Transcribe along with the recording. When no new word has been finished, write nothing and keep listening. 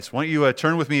Why don't you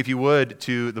turn with me, if you would,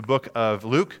 to the book of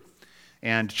Luke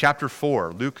and chapter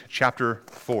 4. Luke chapter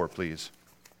 4, please.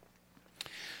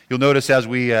 You'll notice as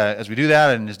we do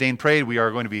that, and as Dane prayed, we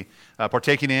are going to be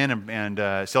partaking in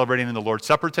and celebrating in the Lord's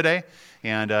Supper today.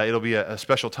 And it'll be a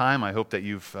special time. I hope that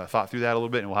you've thought through that a little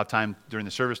bit, and we'll have time during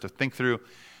the service to think through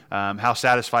how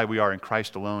satisfied we are in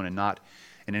Christ alone and not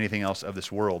in anything else of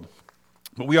this world.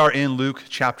 But we are in Luke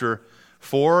chapter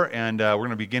 4, and we're going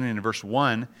to begin in verse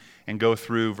 1 and go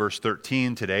through verse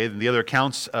 13 today. And the other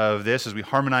accounts of this, as we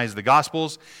harmonize the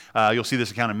Gospels, you'll see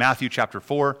this account in Matthew chapter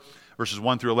 4, verses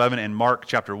 1 through 11, and Mark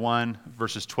chapter 1,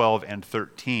 verses 12 and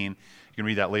 13. You can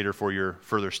read that later for your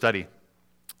further study.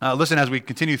 Listen, as we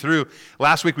continue through,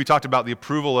 last week we talked about the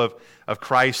approval of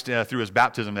Christ through his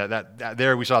baptism. That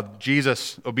there we saw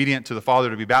Jesus obedient to the Father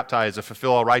to be baptized to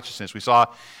fulfill all righteousness. We saw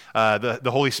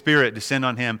the Holy Spirit descend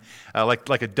on him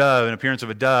like a dove, an appearance of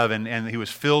a dove, and he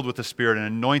was filled with the Spirit and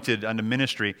anointed unto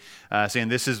ministry, saying,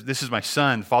 "This is my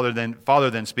Son." Father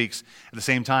then speaks at the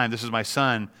same time, "This is my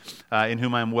Son, in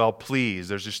whom I am well pleased."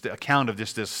 There's just the account of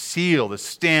just this seal, this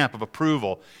stamp of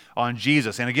approval on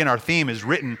Jesus. And again, our theme is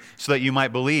written so that you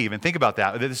might believe. And think about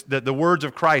that. The words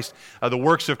of Christ, the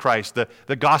works of Christ,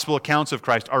 the gospel accounts of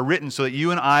Christ are written so that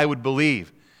you and I would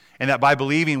believe. And that by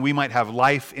believing we might have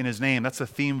life in his name. That's the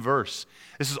theme verse.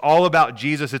 This is all about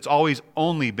Jesus. It's always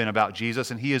only been about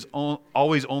Jesus. And he is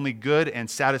always only good and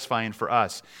satisfying for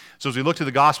us. So as we look to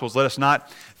the Gospels, let us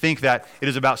not think that it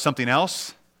is about something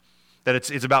else, that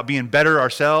it's about being better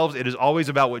ourselves. It is always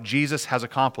about what Jesus has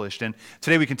accomplished. And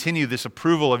today we continue this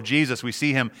approval of Jesus. We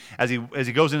see him as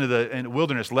he goes into the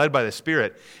wilderness led by the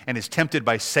Spirit and is tempted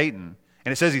by Satan.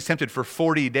 And it says he's tempted for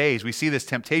 40 days. We see this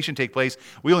temptation take place.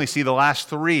 We only see the last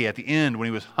 3 at the end when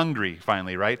he was hungry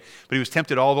finally, right? But he was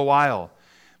tempted all the while.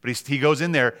 But he goes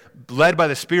in there led by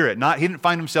the Spirit. He didn't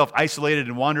find himself isolated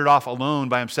and wandered off alone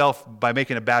by himself by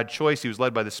making a bad choice. He was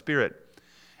led by the Spirit.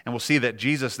 And we'll see that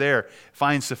Jesus there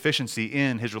finds sufficiency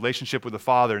in his relationship with the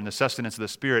Father and the sustenance of the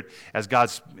Spirit as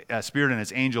God's Spirit and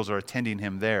his angels are attending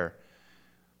him there.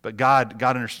 But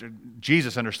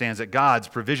Jesus understands that God's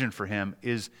provision for him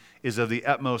is of the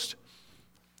utmost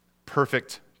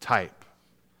perfect type.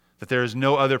 That there is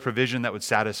no other provision that would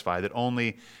satisfy, that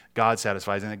only God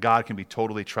satisfies, and that God can be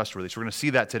totally trustworthy. So we're going to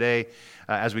see that today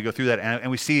as we go through that. And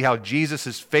we see how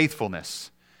Jesus' faithfulness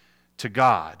to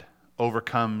God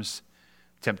overcomes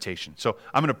temptation. So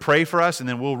I'm going to pray for us, and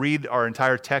then we'll read our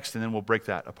entire text, and then we'll break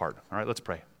that apart. All right, let's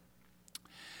pray.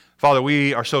 Father,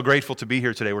 we are so grateful to be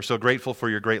here today. We're so grateful for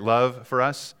your great love for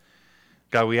us.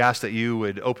 God, we ask that you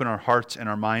would open our hearts and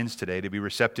our minds today to be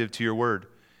receptive to your word.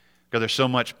 God, there's so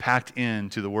much packed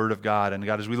into the word of God. And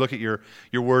God, as we look at your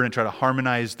word and try to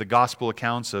harmonize the gospel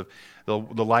accounts of the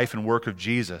life and work of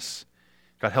Jesus,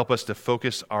 God, help us to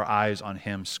focus our eyes on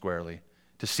him squarely,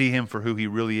 to see him for who he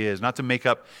really is, not to make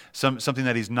up something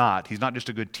that he's not. He's not just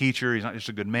a good teacher. He's not just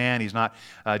a good man. He's not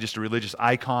just a religious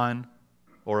icon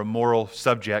or a moral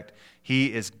subject.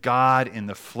 He is God in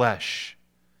the flesh.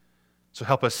 So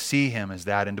help us see him as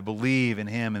that and to believe in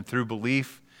him, and through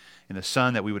belief in the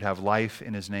Son that we would have life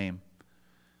in his name.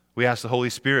 We ask the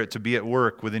Holy Spirit to be at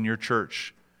work within your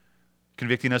church,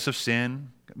 convicting us of sin,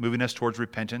 moving us towards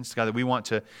repentance. God, that we want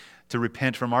to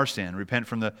repent from our sin, repent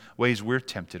from the ways we're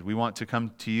tempted. We want to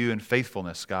come to you in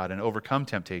faithfulness, God, and overcome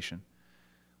temptation.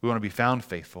 We want to be found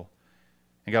faithful.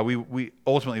 And God, we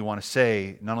ultimately want to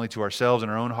say, not only to ourselves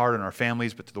and our own heart and our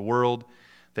families, but to the world,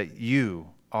 that you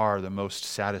are the most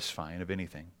satisfying of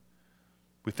anything.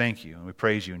 We thank you and we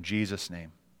praise you in Jesus'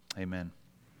 name. Amen.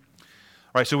 All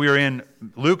right, so we are in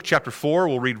Luke chapter 4.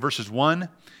 We'll read verses 1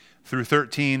 through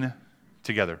 13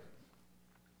 together.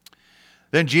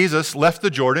 Then Jesus left the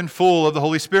Jordan full of the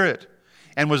Holy Spirit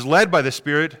and was led by the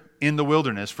Spirit in the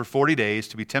wilderness for 40 days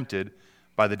to be tempted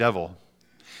by the devil.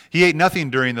 He ate nothing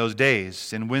during those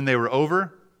days, and when they were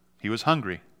over, he was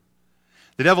hungry.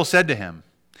 The devil said to him,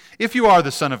 "If you are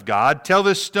the Son of God, tell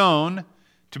this stone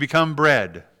to become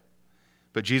bread."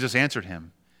 But Jesus answered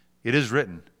him, "It is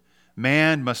written,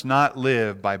 man must not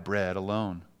live by bread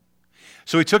alone."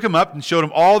 So he took him up and showed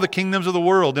him all the kingdoms of the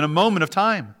world in a moment of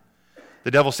time.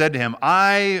 The devil said to him,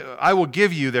 I will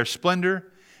give you their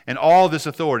splendor and all this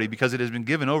authority because it has been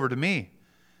given over to me,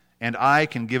 and I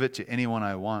can give it to anyone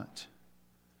I want.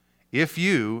 If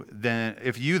you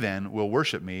then will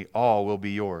worship me, all will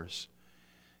be yours.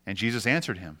 And Jesus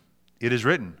answered him, "It is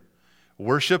written,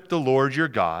 worship the Lord your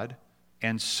God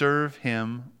and serve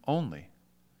him only."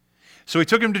 So he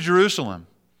took him to Jerusalem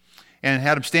and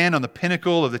had him stand on the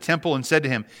pinnacle of the temple and said to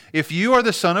him, "If you are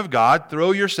the Son of God,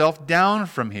 throw yourself down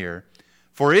from here,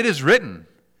 for it is written,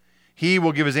 he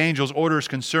will give his angels orders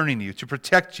concerning you to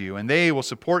protect you, and they will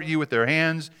support you with their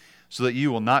hands so that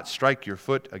you will not strike your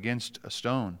foot against a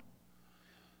stone."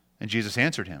 And Jesus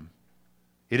answered him,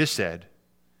 "It is said,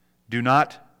 'Do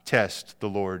not test the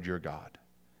Lord your God.'"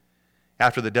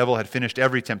 After the devil had finished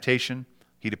every temptation,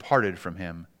 he departed from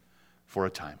him for a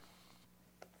time.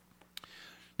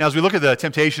 Now, as we look at the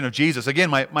temptation of Jesus, again,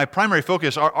 my primary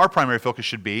focus, our primary focus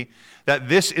should be that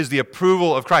this is the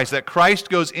approval of Christ, that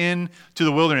Christ goes into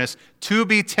the wilderness to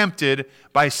be tempted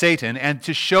by Satan and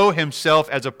to show himself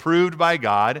as approved by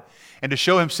God and to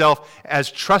show himself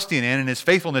as trusting in, and his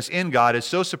faithfulness in God is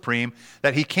so supreme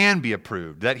that he can be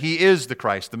approved, that he is the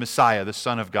Christ, the Messiah, the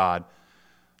Son of God,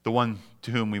 the one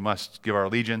to whom we must give our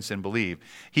allegiance and believe.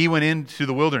 He went into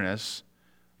the wilderness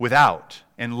without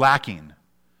and lacking.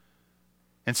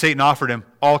 And Satan offered him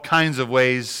all kinds of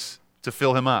ways to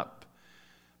fill him up.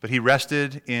 But he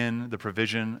rested in the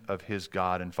provision of his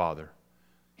God and Father.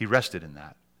 He rested in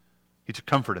that. He took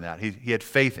comfort in that. He had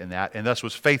faith in that, and thus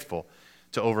was faithful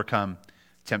to overcome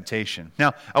temptation.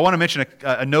 Now, I want to mention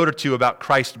a note or two about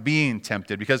Christ being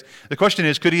tempted, because the question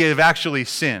is, could he have actually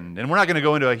sinned? And we're not going to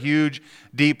go into a huge,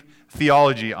 deep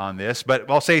theology on this, but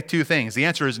I'll say two things. The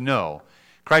answer is no.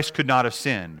 Christ could not have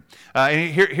sinned.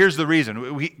 And here's the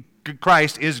reason.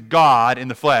 Christ is God in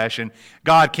the flesh, and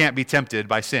God can't be tempted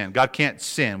by sin. God can't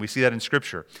sin. We see that in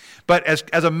Scripture. But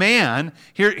as a man,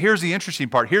 here's the interesting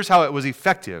part. Here's how it was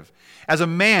effective. As a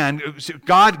man,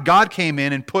 God came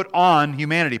in and put on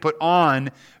humanity, put on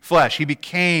flesh. He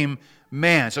became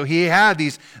man. So he had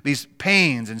these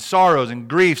pains and sorrows and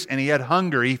griefs, and he had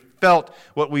hunger. He felt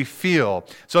what we feel.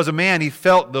 So as a man, he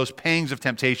felt those pangs of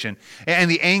temptation and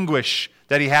the anguish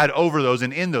that he had over those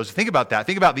and in those. Think about that.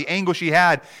 Think about the anguish he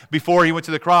had before he went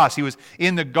to the cross. He was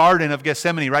in the Garden of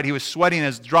Gethsemane, right? He was sweating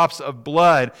as drops of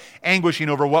blood, anguishing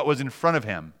over what was in front of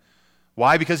him.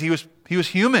 Why? Because he was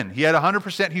human. He had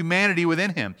 100% humanity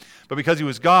within him. But because he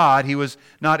was God, he was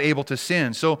not able to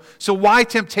sin. So why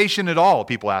temptation at all,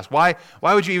 people ask? Why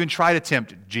would you even try to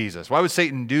tempt Jesus? Why would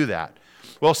Satan do that?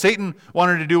 Well, Satan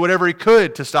wanted to do whatever he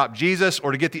could to stop Jesus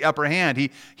or to get the upper hand.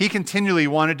 He continually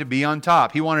wanted to be on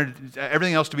top. He wanted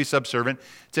everything else to be subservient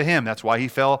to him. That's why he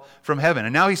fell from heaven.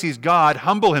 And now he sees God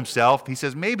humble himself. He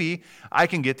says, maybe I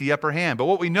can get the upper hand. But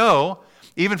what we know,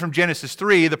 even from Genesis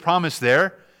 3, the promise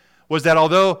there was that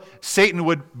although Satan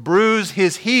would bruise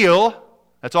his heel,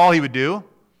 that's all he would do,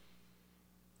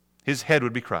 his head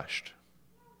would be crushed.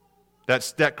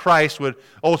 That Christ would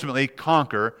ultimately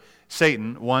conquer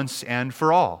Satan once and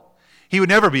for all. He would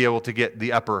never be able to get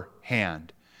the upper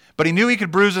hand. But he knew he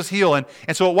could bruise his heel. And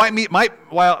so while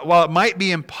it might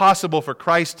be impossible for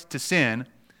Christ to sin,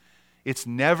 it's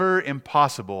never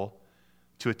impossible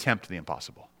to attempt the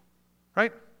impossible.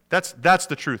 Right? That's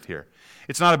the truth here.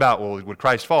 It's not about, well, would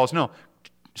Christ fall? No,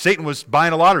 Satan was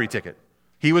buying a lottery ticket.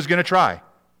 He was going to try.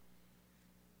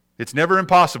 It's never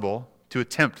impossible to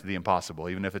attempt the impossible,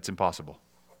 even if it's impossible.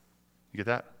 You get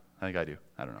that? I think I do.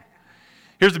 I don't know.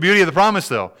 Here's the beauty of the promise,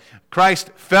 though.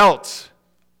 Christ felt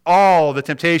all the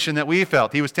temptation that we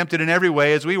felt. He was tempted in every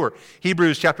way as we were.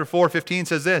 Hebrews chapter 4:15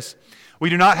 says this, "We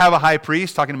do not have a high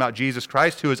priest," talking about Jesus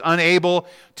Christ, "who is unable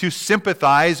to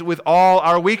sympathize with all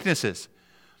our weaknesses,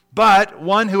 but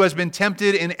one who has been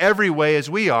tempted in every way as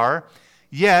we are,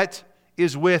 yet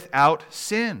is without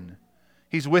sin."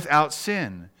 He's without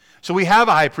sin. So we have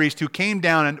a high priest who came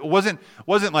down and wasn't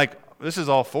like, this is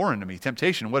all foreign to me.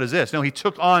 Temptation, what is this? No, he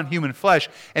took on human flesh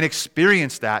and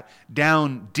experienced that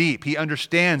down deep. He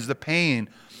understands the pain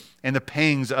and the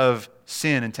pangs of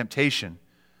sin and temptation,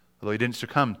 although he didn't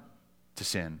succumb to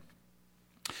sin.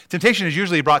 Temptation is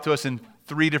usually brought to us in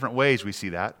three different ways. We see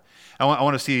that. I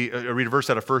want to read a verse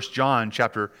out of 1 John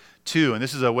chapter 2, and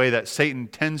this is a way that Satan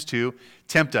tends to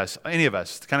tempt us, any of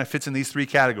us. It kind of fits in these three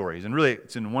categories, and really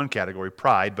it's in one category,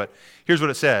 pride, but here's what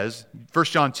it says,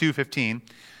 1 John 2:15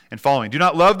 and following. "Do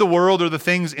not love the world or the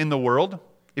things in the world.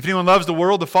 If anyone loves the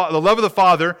world, the love of the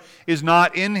Father is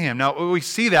not in him." Now, we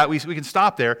see that. We can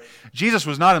stop there. Jesus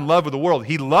was not in love with the world.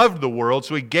 He loved the world,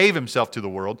 so he gave himself to the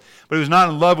world. But he was not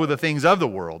in love with the things of the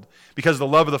world because the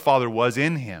love of the Father was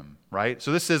in him, right?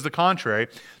 So this says the contrary.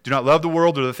 "Do not love the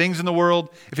world or the things in the world.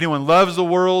 If anyone loves the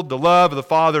world, the love of the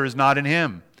Father is not in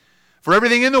him. For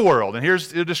everything in the world," and here's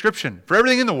the description, "for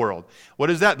everything in the world," what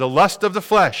is that? "The lust of the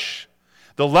flesh,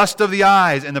 the lust of the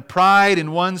eyes, and the pride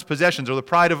in one's possessions," or the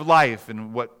pride of life,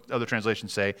 and what other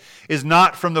translations say, "is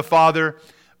not from the Father,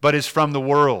 but is from the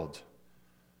world."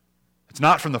 It's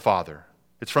not from the Father.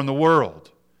 It's from the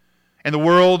world. "And the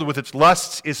world with its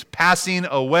lusts is passing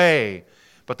away,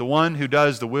 but the one who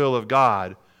does the will of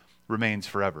God remains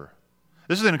forever."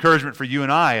 This is an encouragement for you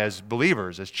and I as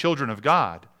believers, as children of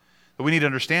God. But we need to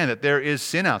understand that there is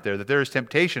sin out there, that there is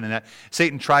temptation, and that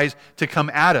Satan tries to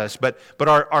come at us. But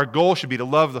our goal should be to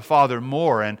love the Father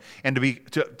more and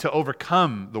to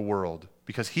overcome the world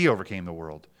because he overcame the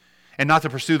world. And not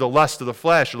to pursue the lust of the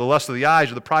flesh or the lust of the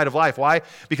eyes or the pride of life. Why?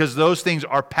 Because those things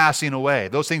are passing away.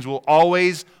 Those things will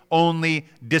always only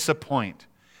disappoint.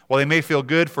 While they may feel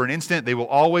good for an instant, they will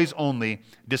always only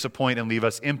disappoint and leave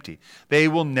us empty. They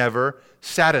will never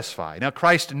satisfy. Now,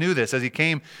 Christ knew this as he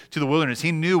came to the wilderness.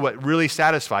 He knew what really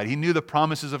satisfied. He knew the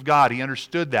promises of God. He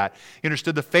understood that. He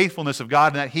understood the faithfulness of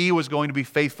God and that he was going to be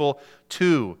faithful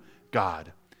to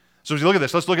God. So as you look at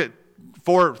this, let's look at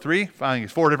four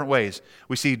different ways.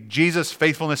 We see Jesus'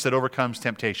 faithfulness that overcomes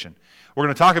temptation. We're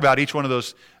going to talk about each one of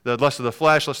those, the lust of the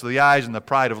flesh, lust of the eyes, and the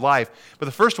pride of life. But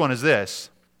the first one is this.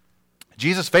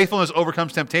 Jesus' faithfulness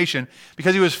overcomes temptation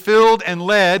because he was filled and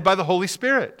led by the Holy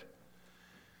Spirit.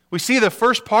 We see the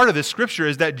first part of this scripture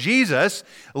is that Jesus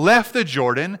left the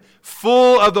Jordan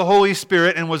full of the Holy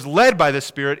Spirit and was led by the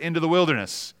Spirit into the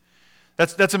wilderness.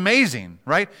 That's amazing,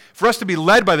 right? For us to be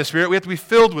led by the Spirit, we have to be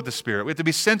filled with the Spirit. We have to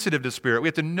be sensitive to the Spirit. We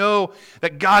have to know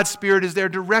that God's Spirit is there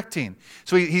directing.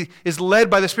 So he is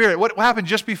led by the Spirit. What happened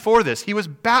just before this? He was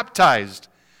baptized,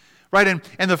 right?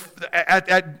 And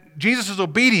at Jesus'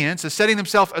 obedience, as setting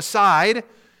himself aside,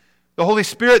 the Holy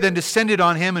Spirit then descended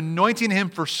on him, anointing him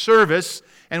for service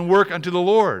and work unto the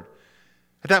Lord.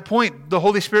 At that point, the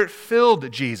Holy Spirit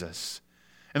filled Jesus.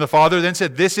 And the Father then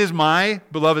said, "This is my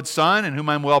beloved Son in whom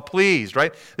I'm well pleased,"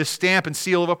 right? This stamp and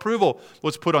seal of approval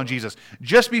was put on Jesus.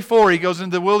 Just before he goes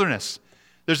into the wilderness,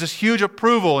 there's this huge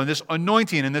approval and this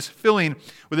anointing and this filling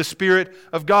with the Spirit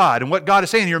of God. And what God is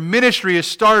saying, your ministry is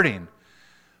starting.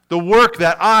 The work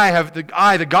that the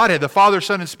Godhead, the Father,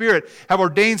 Son, and Spirit, have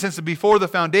ordained since before the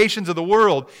foundations of the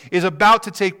world is about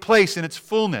to take place in its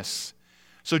fullness.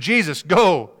 So Jesus,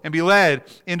 go and be led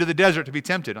into the desert to be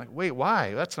tempted. Like, wait,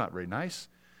 why? That's not very nice.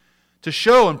 To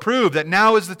show and prove that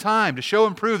now is the time, to show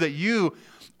and prove that you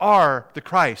are the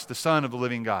Christ, the Son of the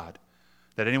living God,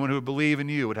 that anyone who would believe in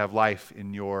you would have life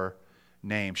in your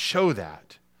name. Show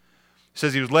that. It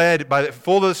says he was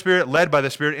full of the Spirit, led by the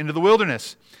Spirit into the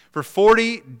wilderness for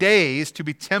 40 days to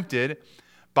be tempted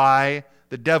by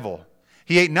the devil.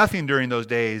 He ate nothing during those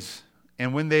days,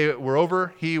 and when they were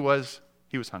over, he was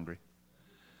hungry.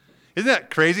 Isn't that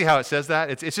crazy how it says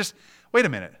that? It's just, wait a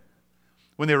minute.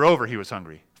 When they were over, he was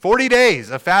hungry. 40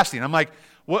 days of fasting. I'm like,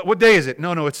 what day is it?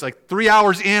 No, it's like 3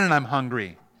 hours in and I'm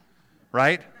hungry,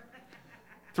 right?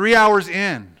 3 hours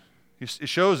in. It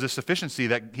shows the sufficiency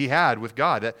that he had with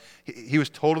God, that he was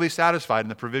totally satisfied in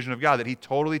the provision of God, that he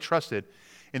totally trusted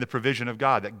in the provision of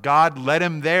God, that God led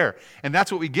him there. And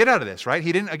that's what we get out of this, right?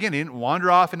 He didn't wander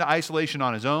off into isolation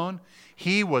on his own.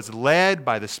 He was led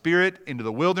by the Spirit into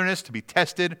the wilderness to be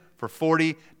tested for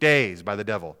 40 days by the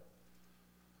devil.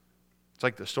 It's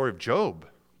like the story of Job.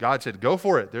 God said, go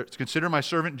for it. Consider my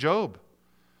servant Job.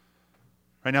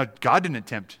 Right now, God didn't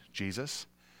tempt Jesus.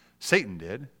 Satan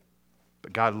did.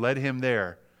 But God led him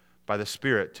there by the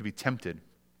Spirit to be tempted.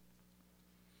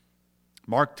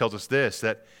 Mark tells us this,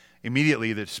 that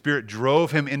immediately the Spirit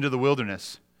drove him into the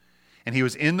wilderness. And he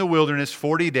was in the wilderness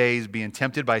 40 days being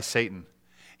tempted by Satan.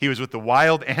 He was with the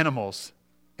wild animals,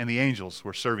 and the angels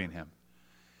were serving him.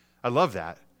 I love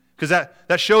that. Because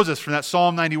that shows us from that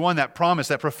Psalm 91, that promise,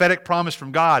 that prophetic promise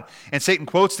from God. And Satan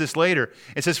quotes this later.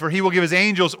 It says, "For he will give his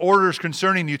angels orders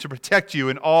concerning you to protect you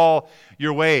in all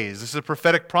your ways." This is a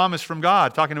prophetic promise from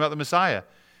God, talking about the Messiah.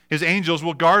 His angels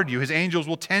will guard you. His angels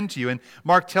will tend to you. And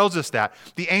Mark tells us that.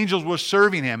 The angels were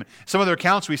serving him. Some other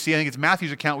accounts we see, I think it's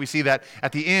Matthew's account, we see that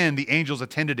at the end, the angels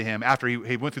attended to him after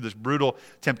he went through this brutal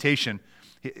temptation.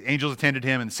 Angels attended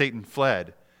him and Satan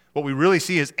fled. What we really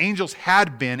see is angels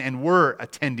had been and were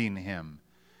attending him,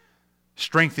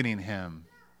 strengthening him,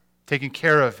 taking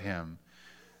care of him.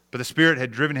 But the Spirit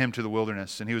had driven him to the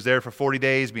wilderness, and he was there for 40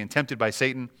 days being tempted by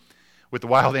Satan with the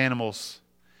wild animals.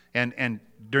 And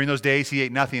during those days, he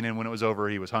ate nothing, and when it was over,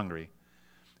 he was hungry.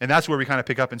 And that's where we kind of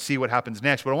pick up and see what happens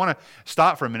next. But I want to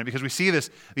stop for a minute because we see this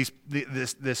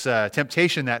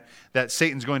temptation that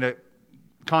Satan's going to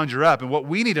conjure up, and what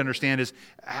we need to understand is,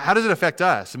 how does it affect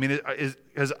us? I mean,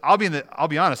 I'll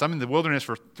be honest, I'm in the wilderness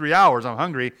for 3 hours, I'm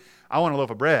hungry, I want a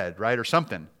loaf of bread, right, or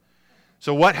something.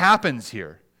 So what happens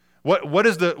here? What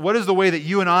is the way that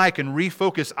you and I can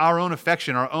refocus our own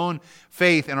affection, our own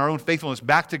faith, and our own faithfulness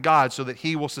back to God so that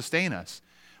he will sustain us?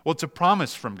 Well, it's a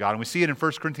promise from God, and we see it in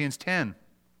 1 Corinthians 10.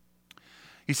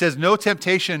 He says, "No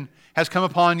temptation has come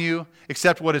upon you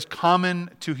except what is common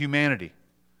to humanity."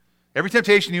 Every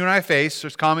temptation you and I face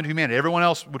is common to humanity. Everyone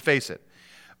else would face it.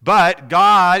 But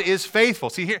God is faithful.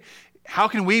 See here, how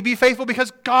can we be faithful? Because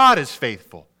God is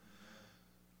faithful.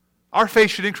 Our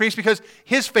faith should increase because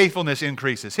His faithfulness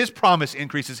increases. His promise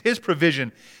increases. His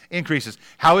provision increases.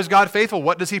 How is God faithful?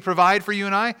 What does He provide for you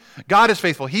and I? God is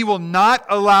faithful. He will not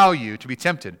allow you to be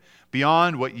tempted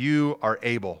beyond what you are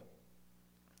able.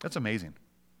 That's amazing.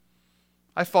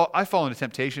 I fall into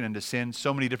temptation and to sin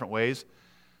so many different ways.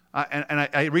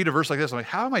 I read a verse like this. I'm like,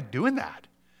 how am I doing that?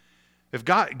 If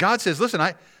God says, listen,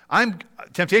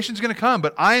 temptation's going to come,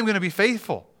 but I am going to be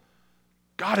faithful.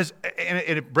 God is, and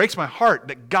it breaks my heart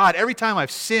that God, every time I've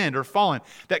sinned or fallen,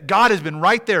 that God has been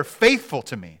right there faithful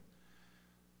to me.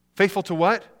 Faithful to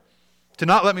what? To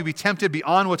not let me be tempted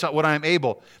beyond what I am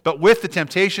able. But with the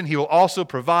temptation, He will also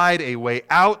provide a way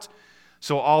out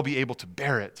so I'll be able to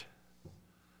bear it.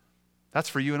 That's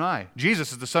for you and I.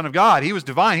 Jesus is the Son of God. He was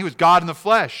divine. He was God in the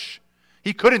flesh.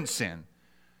 He couldn't sin.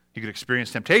 He could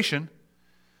experience temptation.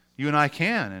 You and I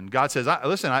can. And God says,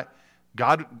 listen,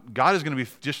 God is going to be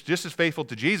just as faithful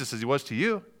to Jesus as He was to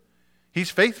you. He's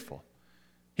faithful.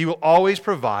 He will always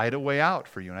provide a way out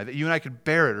for you and I, that you and I could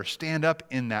bear it or stand up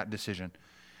in that decision.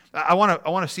 I want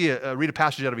to read a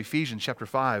passage out of Ephesians chapter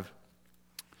 5.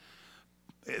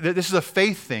 This is a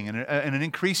faith thing and an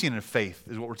increasing in faith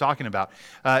is what we're talking about.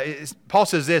 Paul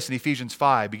says this in Ephesians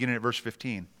 5, beginning at verse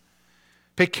 15.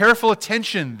 Pay careful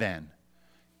attention then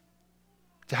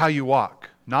to how you walk.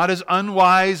 Not as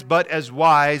unwise, but as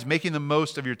wise, making the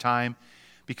most of your time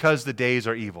because the days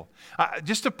are evil.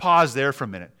 Just to pause there for a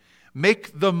minute.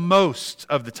 Make the most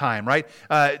of the time, right?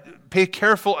 Pay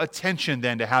careful attention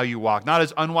then to how you walk. Not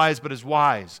as unwise, but as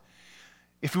wise.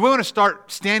 If we want to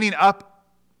start standing up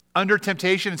under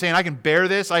temptation and saying, I can bear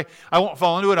this, I won't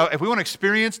fall into it. If we want to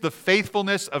experience the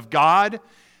faithfulness of God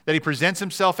that He presents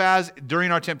Himself as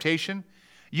during our temptation,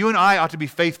 you and I ought to be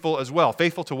faithful as well.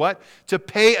 Faithful to what? To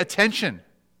pay attention.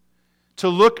 To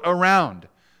look around,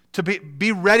 to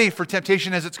be ready for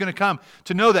temptation as it's going to come,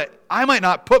 to know that I might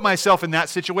not put myself in that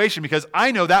situation because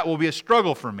I know that will be a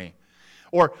struggle for me.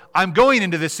 Or I'm going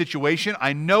into this situation,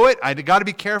 I know it, I've got to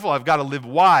be careful, I've got to live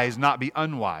wise, not be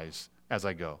unwise as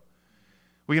I go.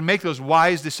 We can make those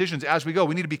wise decisions as we go.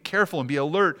 We need to be careful and be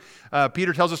alert.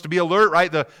 Peter tells us to be alert,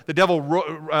 right? The devil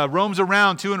roams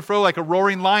around to and fro like a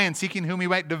roaring lion seeking whom he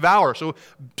might devour. So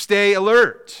stay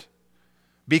alert.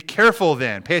 Be careful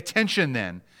then. Pay attention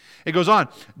then. It goes on.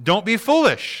 Don't be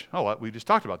foolish. Oh, we just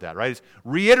talked about that, right? It's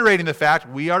reiterating the fact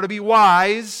we are to be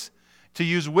wise, to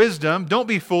use wisdom. Don't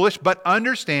be foolish, but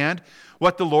understand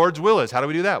what the Lord's will is. How do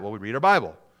we do that? Well, we read our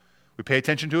Bible. We pay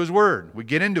attention to His Word. We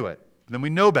get into it. Then we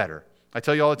know better. I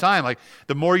tell you all the time, like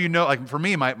the more you know, like for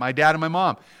me, my dad and my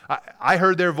mom, I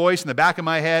heard their voice in the back of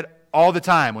my head all the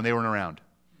time when they weren't around.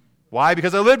 Why?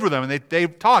 Because I lived with them, and they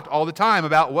talked all the time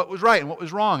about what was right and what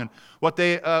was wrong and what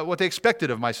they expected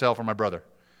of myself or my brother.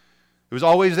 It was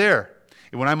always there.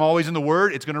 And when I'm always in the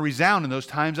Word, it's going to resound in those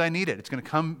times I need it. It's going to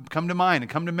come to mind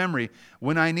and come to memory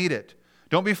when I need it.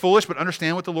 Don't be foolish, but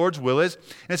understand what the Lord's will is.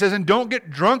 And it says, and don't get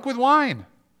drunk with wine,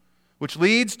 which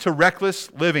leads to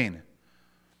reckless living,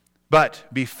 but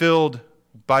be filled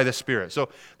by the Spirit. So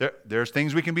there's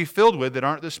things we can be filled with that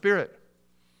aren't the Spirit.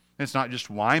 It's not just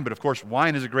wine, but of course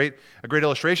wine is a great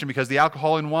illustration because the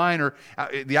alcohol in wine or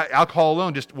the alcohol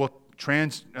alone just will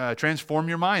transform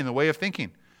your mind, the way of thinking.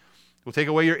 It will take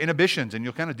away your inhibitions and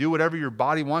you'll kind of do whatever your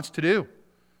body wants to do.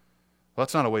 Well,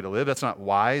 that's not a way to live. That's not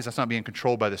wise. That's not being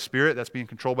controlled by the Spirit. That's being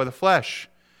controlled by the flesh.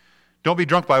 Don't be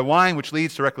drunk by wine, which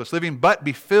leads to reckless living, but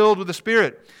be filled with the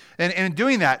Spirit. And in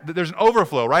doing that, there's an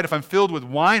overflow, right? If I'm filled with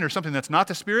wine or something that's not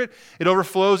the Spirit, it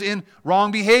overflows in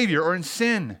wrong behavior or in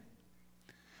sin.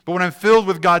 But when I'm filled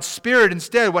with God's Spirit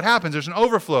instead, what happens? There's an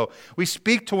overflow. We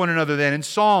speak to one another then in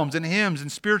psalms and hymns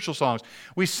and spiritual songs.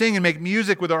 We sing and make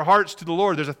music with our hearts to the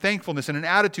Lord. There's a thankfulness and an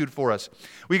attitude for us.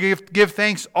 We give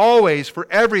thanks always for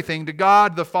everything to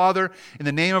God the Father in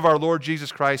the name of our Lord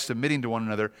Jesus Christ, submitting to one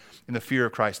another in the fear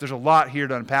of Christ. There's a lot here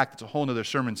to unpack. It's a whole other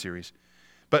sermon series.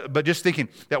 But just thinking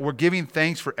that we're giving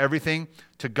thanks for everything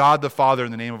to God the Father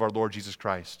in the name of our Lord Jesus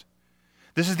Christ.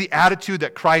 This is the attitude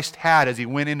that Christ had as He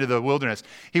went into the wilderness.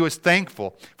 He was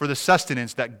thankful for the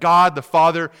sustenance that God the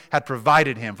Father had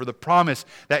provided Him, for the promise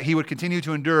that He would continue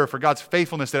to endure, for God's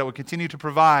faithfulness that it would continue to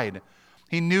provide.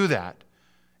 He knew that.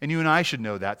 And you and I should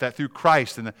know that through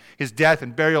Christ and His death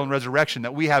and burial and resurrection,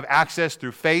 that we have access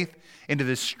through faith into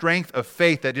this strength of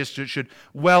faith that just should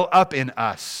well up in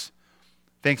us.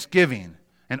 Thanksgiving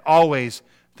and always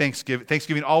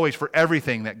thanksgiving always for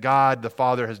everything that God the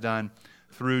Father has done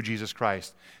through Jesus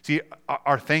Christ. See,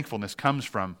 our thankfulness comes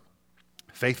from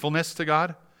faithfulness to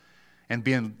God and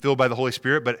being filled by the Holy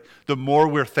Spirit, but the more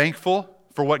we're thankful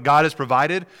for what God has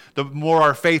provided, the more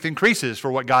our faith increases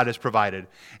for what God has provided.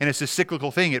 And it's a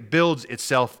cyclical thing. It builds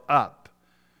itself up.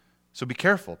 So be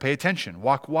careful. Pay attention.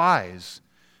 Walk wise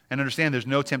and understand there's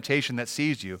no temptation that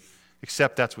sees you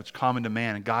except that's what's common to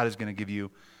man, and God is going to give you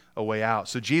a way out.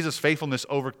 So Jesus' faithfulness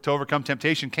to overcome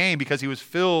temptation came because he was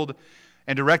filled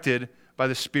and directed by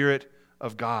the Spirit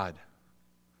of God.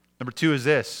 Number 2 is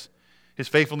this. His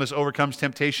faithfulness overcomes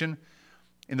temptation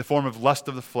in the form of lust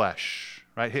of the flesh.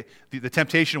 Right? The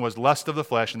temptation was lust of the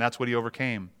flesh, and that's what he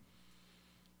overcame.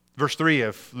 Verse 3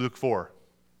 of Luke 4.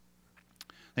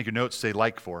 I think your notes say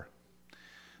like 4.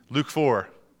 Luke 4.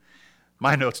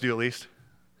 My notes do at least.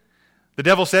 The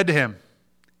devil said to him,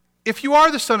 "If you are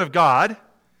the Son of God,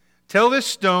 tell this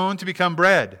stone to become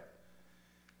bread."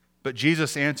 But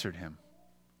Jesus answered him,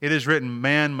 "It is written,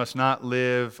 man must not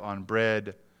live on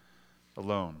bread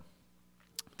alone."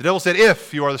 The devil said,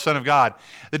 "If you are the Son of God."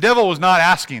 The devil was not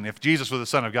asking if Jesus was the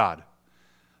Son of God.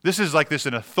 This is like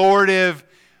an authoritative,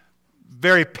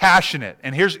 very passionate.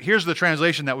 And here's the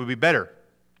translation that would be better.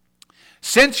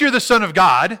 Since you're the Son of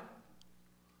God,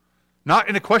 not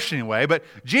in a questioning way, but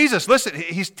Jesus, listen,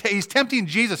 he's tempting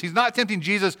Jesus. He's not tempting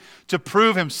Jesus to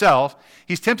prove himself.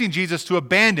 He's tempting Jesus to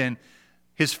abandon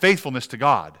his faithfulness to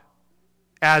God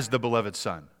as the beloved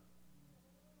Son.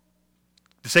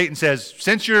 Satan says,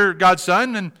 since you're God's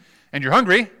Son and you're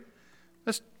hungry,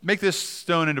 let's make this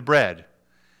stone into bread.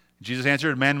 Jesus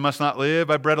answered, man must not live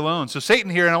by bread alone. So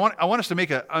Satan here, and I want us to make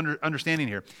an understanding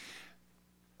here.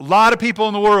 A lot of people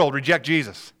in the world reject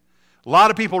Jesus. A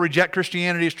lot of people reject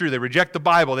Christianity as true. They reject the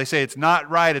Bible. They say it's not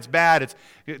right, it's bad,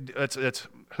 it's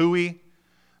hooey.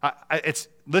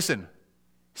 Listen,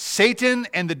 Satan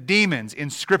and the demons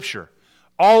in Scripture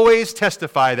always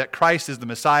testify that Christ is the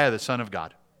Messiah, the Son of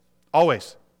God.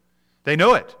 Always. They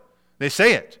know it. They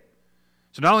say it.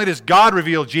 So not only does God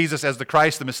reveal Jesus as the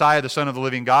Christ, the Messiah, the Son of the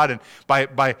living God, and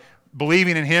by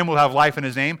believing in him we'll have life in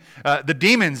his name, the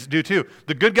demons do too.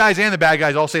 The good guys and the bad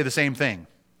guys all say the same thing.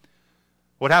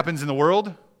 What happens in the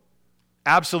world?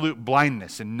 Absolute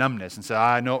blindness and numbness, and say,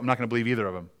 no, I'm not going to believe either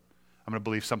of them. I'm going to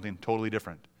believe something totally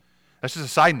different. That's just a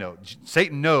side note.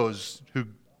 Satan knows who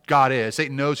God is.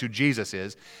 Satan knows who Jesus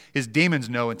is. His demons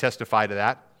know and testify to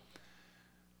that.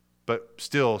 But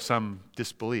still some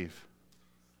disbelieve.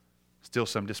 Still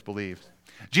some disbelieve.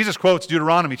 Jesus quotes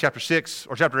Deuteronomy chapter 6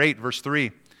 or chapter 8, verse 3.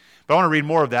 But I want to read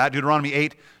more of that. Deuteronomy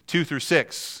 8, 2 through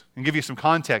 6, and give you some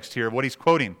context here of what he's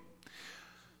quoting.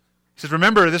 He says,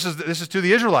 remember, this is to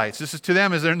the Israelites. This is to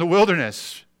them as they're in the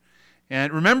wilderness.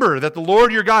 And remember that the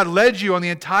Lord your God led you on the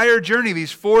entire journey,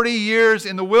 these 40 years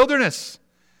in the wilderness,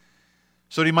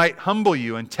 so that he might humble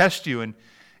you and test you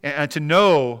and to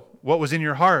know what was in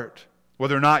your heart,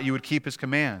 whether or not you would keep his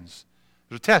commands.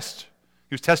 There's a test.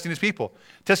 He was testing his people,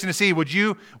 testing to see, would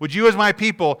you as my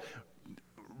people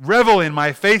revel in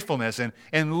my faithfulness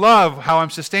and love how I'm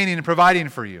sustaining and providing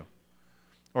for you?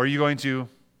 Or are you going to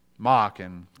mock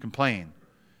and complain?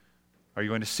 Are you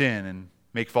going to sin and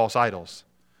make false idols?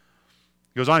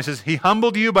 He goes on, he says, he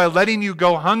humbled you by letting you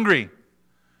go hungry.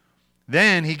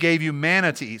 Then he gave you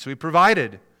manna to eat. So he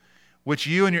provided, which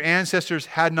you and your ancestors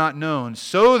had not known,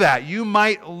 so that you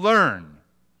might learn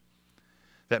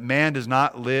that man does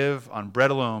not live on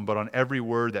bread alone, but on every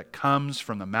word that comes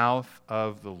from the mouth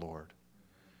of the Lord.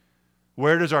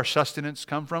 Where does our sustenance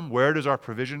come from? Where does our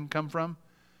provision come from?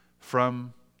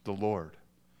 From the Lord.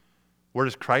 Where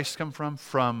does Christ come from?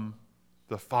 From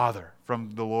the Father,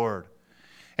 from the Lord.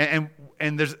 And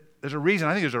there's a reason,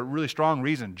 I think there's a really strong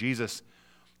reason Jesus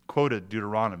quoted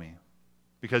Deuteronomy,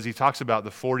 because he talks about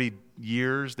the 40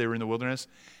 years they were in the wilderness.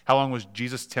 How long was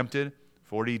Jesus tempted?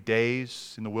 40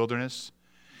 days in the wilderness.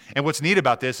 And what's neat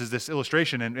about this is this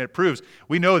illustration, and it proves,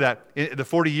 we know that in the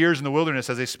 40 years in the wilderness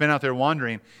as they spent out there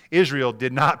wandering, Israel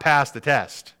did not pass the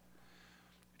test.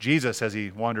 Jesus, as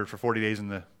he wandered for 40 days in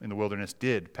the wilderness,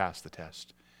 did pass the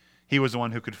test. He was the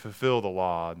one who could fulfill the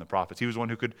law and the prophets. He was the one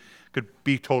who could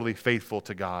be totally faithful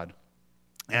to God.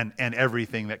 And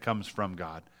everything that comes from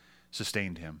God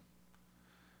sustained him.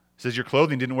 It says your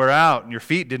clothing didn't wear out and your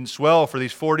feet didn't swell for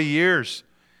these 40 years.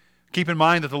 Keep in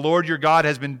mind that the Lord your God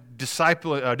has been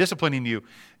disciplining you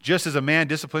just as a man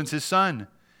disciplines his son.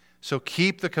 So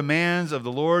keep the commands of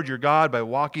the Lord your God by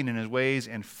walking in his ways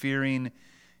and fearing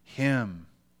him.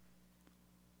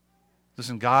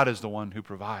 Listen, God is the one who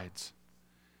provides.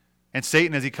 And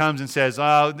Satan, as he comes and says,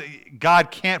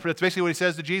 God can't, that's basically what he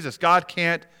says to Jesus. God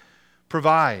can't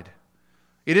provide.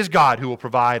 It is God who will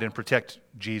provide and protect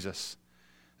Jesus.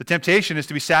 The temptation is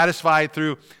to be satisfied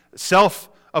through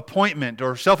self-appointment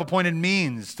or self-appointed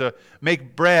means to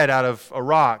make bread out of a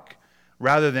rock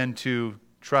rather than to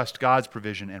trust God's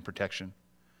provision and protection.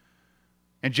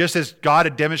 And just as God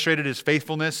had demonstrated his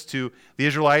faithfulness to the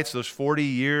Israelites those 40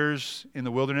 years in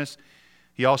the wilderness,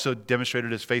 he also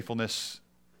demonstrated his faithfulness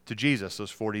to Jesus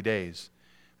those 40 days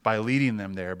by leading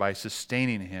them there, by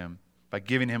sustaining him, by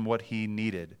giving him what he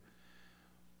needed.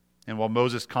 And while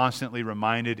Moses constantly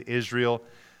reminded Israel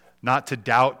not to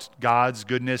doubt God's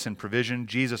goodness and provision,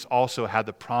 Jesus also had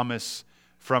the promise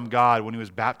from God when he was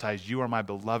baptized, "You are my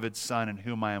beloved Son in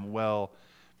whom I am well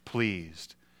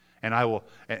pleased. And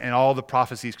all the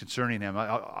prophecies concerning him,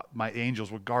 my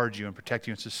angels will guard you and protect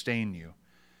you and sustain you."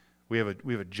 We have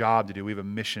a job to do. We have a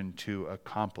mission to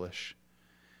accomplish.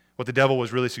 What the devil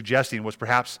was really suggesting was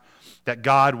perhaps that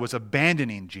God was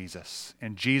abandoning Jesus,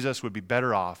 and Jesus would be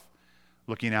better off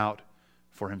looking out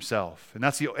for himself. And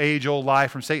that's the age-old lie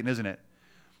from Satan, isn't it?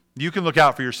 You can look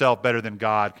out for yourself better than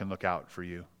God can look out for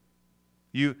you.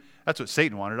 That's what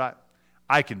Satan wanted.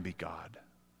 I can be God.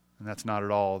 And that's not at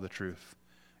all the truth.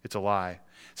 It's a lie.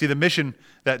 See, the mission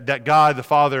that God the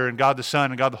Father and God the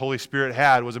Son and God the Holy Spirit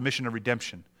had was a mission of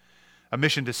redemption. A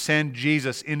mission to send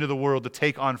Jesus into the world to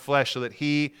take on flesh so that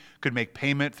he could make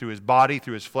payment through his body,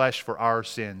 through his flesh for our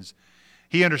sins.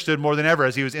 He understood more than ever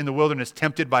as he was in the wilderness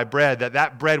tempted by bread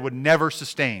that bread would never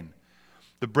sustain.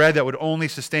 The bread that would only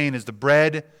sustain is the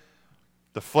bread,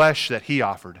 the flesh that he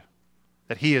offered,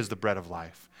 that he is the bread of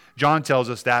life. John tells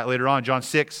us that later on, John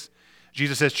 6.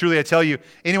 Jesus says, "Truly I tell you,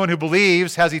 anyone who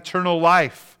believes has eternal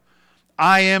life.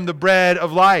 I am the bread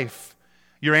of life.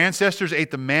 Your ancestors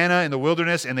ate the manna in the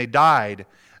wilderness and they died.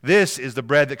 This is the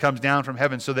bread that comes down from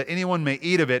heaven so that anyone may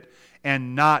eat of it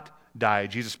and not die."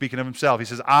 Jesus speaking of himself, he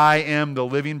says, "I am the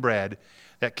living bread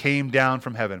that came down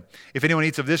from heaven. If anyone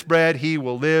eats of this bread, he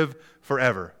will live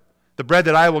forever. The bread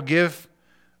that I will give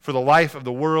for the life of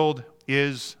the world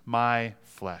is my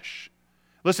flesh."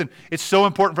 Listen, it's so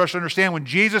important for us to understand when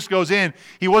Jesus goes in,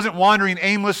 he wasn't wandering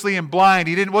aimlessly and blind.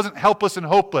 He wasn't helpless and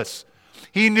hopeless.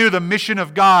 He knew the mission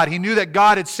of God. He knew that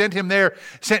God had sent him there,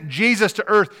 sent Jesus to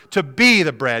earth to be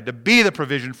the bread, to be the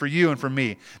provision for you and for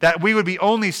me. That we would be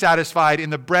only satisfied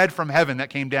in the bread from heaven that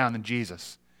came down in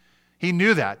Jesus. He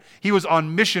knew that. He was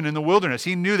on mission in the wilderness.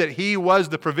 He knew that he was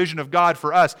the provision of God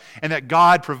for us and that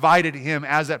God provided him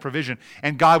as that provision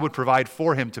and God would provide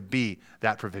for him to be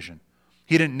that provision.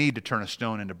 He didn't need to turn a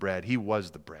stone into bread. He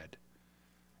was the bread.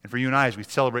 And for you and I, as we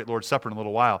celebrate Lord's Supper in a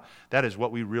little while, that is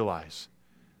what we realize.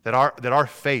 That our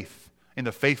faith in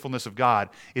the faithfulness of God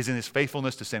is in his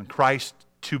faithfulness to send Christ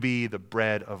to be the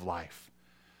bread of life.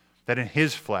 That in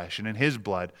his flesh and in his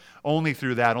blood, only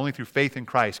through that, only through faith in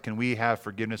Christ can we have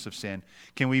forgiveness of sin.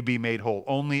 Can we be made whole?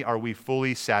 Only are we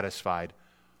fully satisfied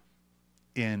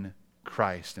in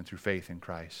Christ and through faith in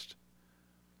Christ.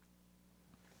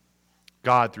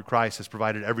 God, through Christ, has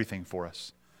provided everything for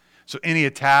us. So any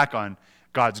attack on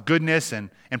God's goodness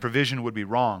and provision would be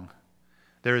wrong.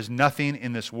 There is nothing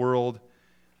in this world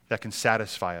that can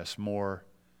satisfy us more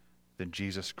than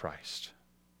Jesus Christ.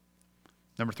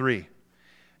 Number 3,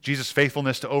 Jesus'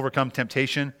 faithfulness to overcome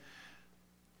temptation.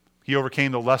 He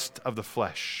overcame the lust of the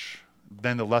flesh,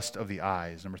 then the lust of the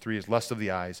eyes. Number 3 is lust of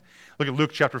the eyes. Look at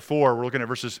Luke chapter 4. We're looking at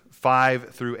verses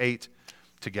 5 through 8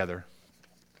 together.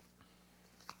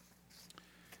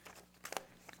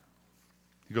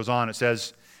 He goes on, it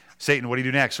says, Satan, what did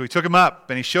he do next? So he took him up,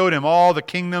 and he showed him all the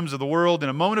kingdoms of the world in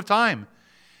a moment of time.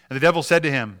 And the devil said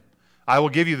to him, I will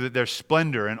give you their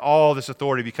splendor and all this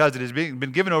authority because it has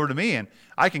been given over to me, and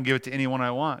I can give it to anyone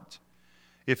I want.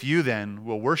 If you then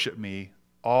will worship me,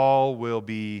 all will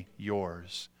be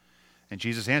yours. And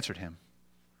Jesus answered him,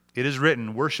 it is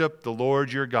written, worship the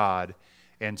Lord your God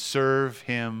and serve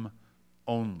him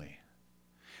only.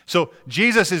 So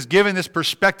Jesus is given this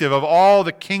perspective of all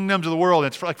the kingdoms of the world.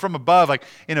 It's like from above, like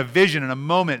in a vision, in a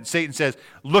moment. Satan says,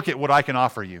 look at what I can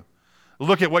offer you.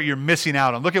 Look at what you're missing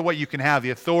out on. Look at what you can have,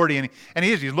 the authority. And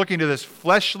he's looking to this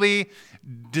fleshly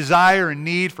desire and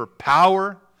need for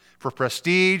power, for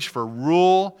prestige, for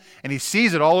rule. And he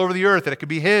sees it all over the earth that it could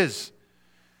be his.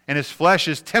 And his flesh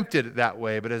is tempted that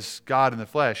way. But as God in the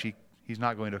flesh, he's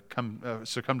not going to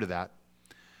succumb to that.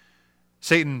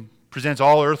 Satan presents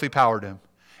all earthly power to him.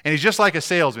 And he's just like a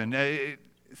salesman.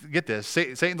 Get this,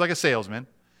 Satan's like a salesman.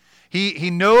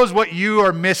 He knows what you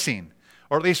are missing,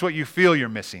 or at least what you feel you're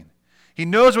missing. He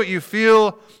knows what you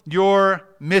feel you're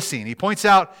missing. He points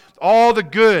out all the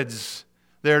goods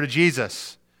there to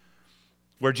Jesus.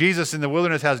 Where Jesus in the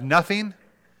wilderness has nothing,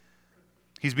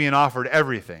 he's being offered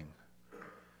everything.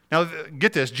 Now,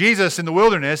 get this, Jesus in the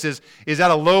wilderness is at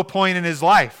a low point in his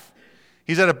life.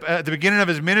 He's at the beginning of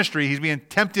his ministry. He's being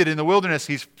tempted in the wilderness.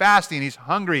 He's fasting. He's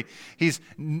hungry. He's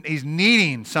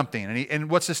needing something. And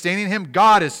what's sustaining him?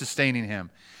 God is sustaining him.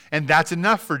 And that's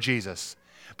enough for Jesus.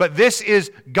 But this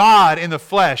is God in the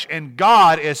flesh. And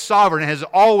God is sovereign and has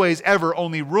always, ever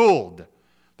only ruled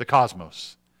the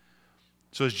cosmos.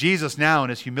 So as Jesus now in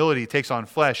his humility takes on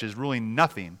flesh, is ruling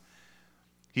nothing.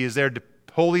 He is there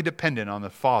wholly dependent on the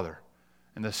Father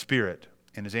and the Spirit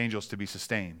and his angels to be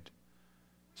sustained.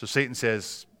 So Satan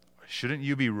says, shouldn't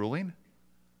you be ruling?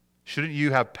 Shouldn't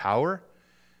you have power?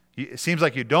 It seems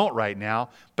like you don't right now,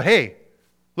 but hey,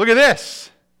 look at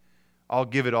this. I'll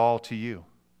give it all to you.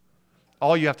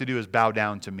 All you have to do is bow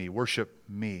down to me, worship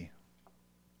me.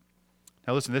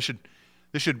 Now listen,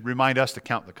 this should remind us to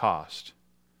count the cost.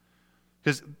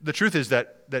 Because the truth is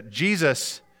that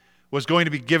Jesus was going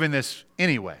to be given this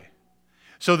anyway.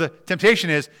 So the temptation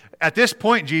is, at this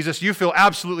point, Jesus, you feel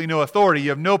absolutely no authority. You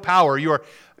have no power. You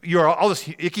are all this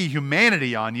icky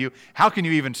humanity on you. How can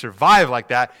you even survive like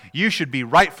that? You should be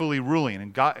rightfully ruling,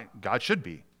 and God should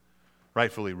be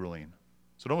rightfully ruling.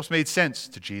 So it almost made sense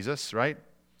to Jesus, right?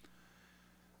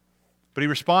 But he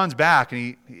responds back,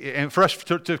 and for us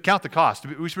to count the cost,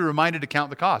 we should be reminded to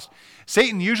count the cost.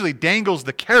 Satan usually dangles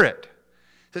the carrot.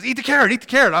 He says, eat the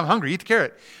carrot, I'm hungry, eat the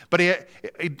carrot. But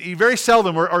he very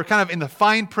seldom, or kind of in the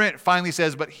fine print, finally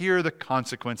says, but here are the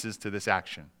consequences to this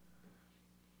action.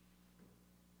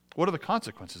 What are the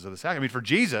consequences of this action? I mean, for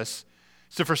Jesus,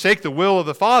 it's to forsake the will of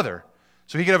the Father,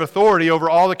 so he can have authority over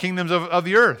all the kingdoms of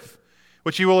the earth,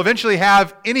 which he will eventually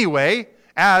have anyway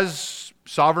as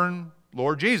sovereign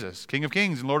Lord Jesus, King of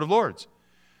Kings and Lord of Lords.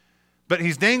 But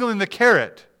he's dangling the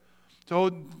carrot.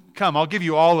 So come, I'll give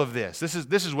you all of this. This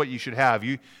is what you should have.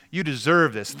 You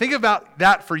deserve this. Think about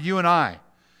that for you and I.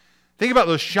 Think about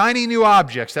those shiny new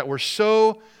objects that we're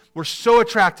so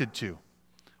attracted to.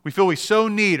 We feel we so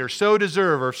need or so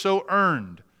deserve or so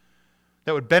earned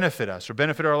that would benefit us or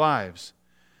benefit our lives.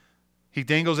 He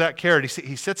dangles that carrot.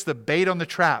 He sets the bait on the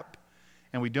trap,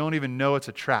 and we don't even know it's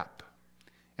a trap,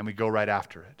 and we go right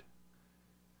after it.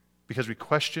 Because we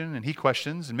question, and he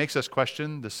questions, and makes us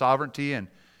question the sovereignty and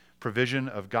provision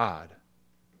of God,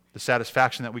 the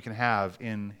satisfaction that we can have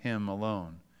in him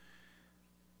alone.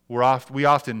 We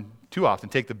often, too often,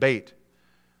 take the bait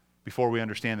before we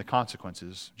understand the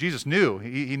consequences. Jesus knew.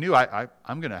 He knew,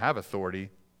 I'm going to have authority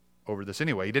over this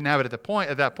anyway. He didn't have it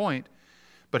at that point,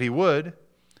 but he would.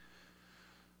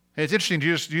 And it's interesting,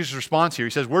 Jesus' response here. He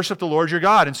says, worship the Lord your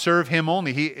God and serve him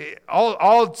only.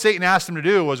 All Satan asked him to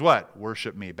do was what?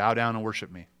 Worship me. Bow down and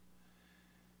worship me.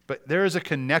 But there is a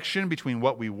connection between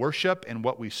what we worship and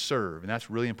what we serve, and that's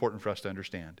really important for us to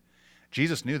understand.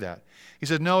 Jesus knew that. He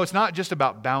said, no, it's not just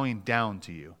about bowing down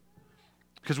to you.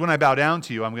 Because when I bow down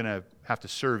to you, I'm going to have to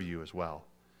serve you as well.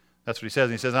 That's what he says.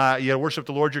 And he says, you got to worship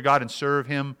the Lord your God and serve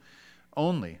him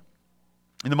only.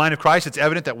 In the mind of Christ, it's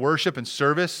evident that worship and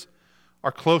service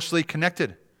are closely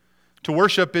connected. To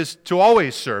worship is to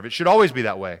always serve. It should always be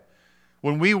that way.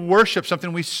 When we worship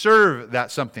something, we serve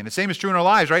that something. The same is true in our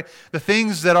lives, right? The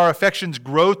things that our affections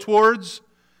grow towards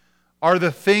are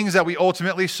the things that we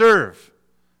ultimately serve.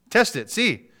 Test it.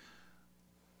 See.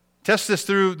 Test this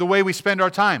through the way we spend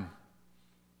our time.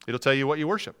 It'll tell you what you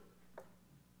worship.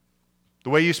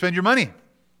 The way you spend your money,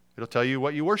 it'll tell you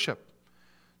what you worship.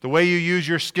 The way you use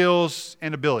your skills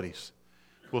and abilities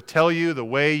will tell you the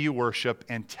way you worship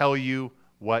and tell you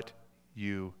what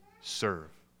you serve.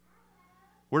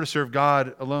 We're to serve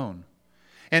God alone.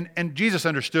 And Jesus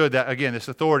understood that, again, this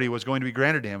authority was going to be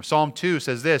granted to him. Psalm 2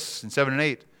 says this in 7 and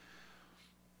 8.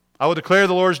 I will declare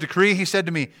the Lord's decree. He said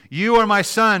to me, you are my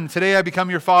son. Today I become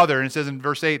your father. And it says in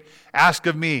verse 8, ask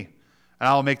of me, and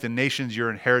I will make the nations your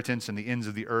inheritance and the ends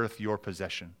of the earth your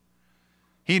possession.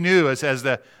 He knew as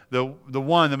the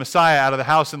one, the Messiah out of the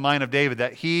house and line of David,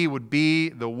 that he would be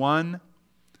the one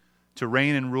to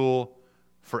reign and rule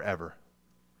forever.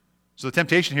 So the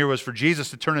temptation here was for Jesus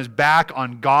to turn his back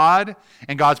on God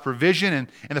and God's provision and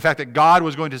the fact that God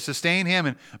was going to sustain him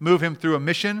and move him through a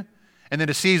mission, and then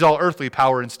to seize all earthly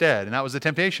power instead. And that was the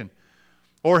temptation.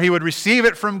 Or he would receive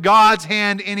it from God's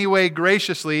hand anyway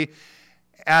graciously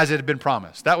as it had been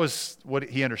promised. That was what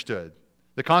he understood.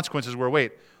 The consequences were,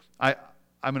 wait, I'm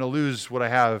going to lose what I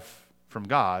have from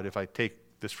God if I take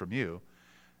this from you,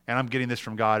 and I'm getting this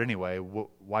from God anyway.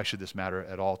 Why should this matter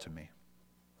at all to me?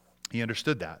 He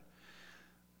understood that.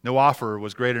 No offer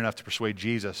was great enough to persuade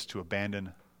Jesus to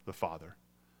abandon the Father.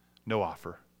 No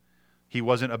offer. He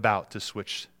wasn't about to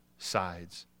switch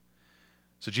sides.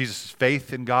 So Jesus'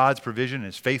 faith in God's provision and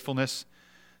his faithfulness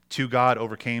to God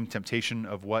overcame temptation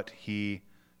of what he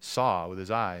saw with his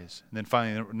eyes. And then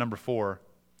finally, number 4,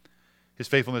 his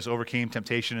faithfulness overcame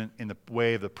temptation in the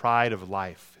way of the pride of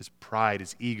life, his pride,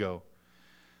 his ego.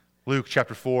 Luke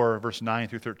chapter 4, verse 9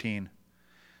 through 13.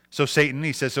 So Satan,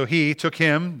 he says, so he took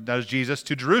him, that is Jesus,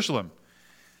 to Jerusalem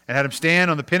and had him stand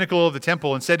on the pinnacle of the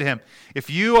temple and said to him, if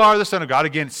you are the Son of God,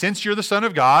 again, since you're the Son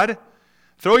of God,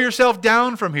 throw yourself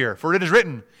down from here, for it is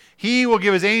written, he will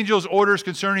give his angels orders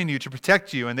concerning you to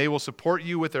protect you, and they will support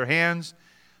you with their hands,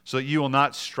 so that you will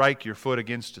not strike your foot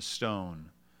against a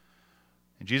stone.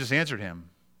 And Jesus answered him,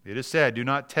 it is said, do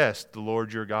not test the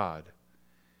Lord your God.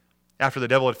 After the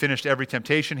devil had finished every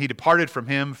temptation, he departed from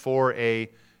him for a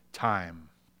time.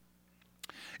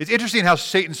 It's interesting how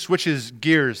Satan switches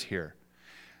gears here.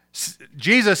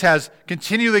 Jesus has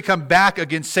continually come back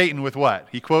against Satan with what?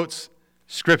 He quotes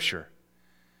Scripture.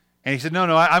 And he said, no,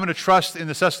 I'm going to trust in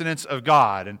the sustenance of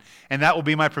God, and that will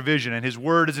be my provision, and His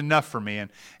Word is enough for me.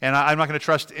 And I'm not going to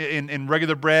trust in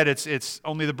regular bread. It's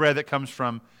only the bread that comes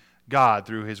from God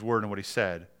through His Word and what He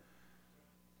said.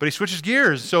 But he switches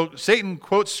gears. So Satan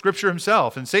quotes Scripture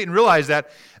himself, and Satan realized that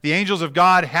the angels of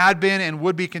God had been and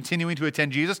would be continuing to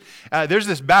attend Jesus. There's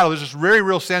this battle. There's this very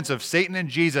real sense of Satan and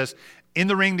Jesus in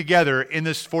the ring together in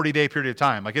this 40-day period of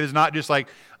time. Like, it is not just like,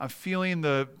 I'm feeling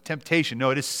the temptation. No,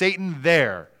 it is Satan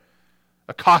there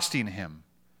accosting him.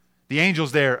 The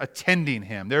angels there attending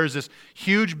him. There is this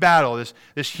huge battle,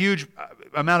 this huge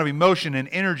amount of emotion and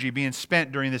energy being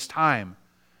spent during this time.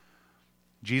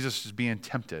 Jesus is being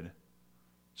tempted.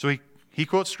 So he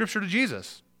quotes Scripture to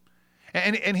Jesus.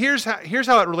 And here's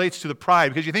how it relates to the pride,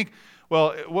 because you think,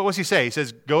 well, what does he say? He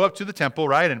says, go up to the temple,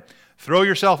 right, and throw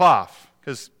yourself off,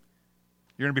 because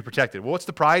you're going to be protected. Well, what's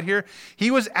the pride here?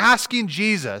 He was asking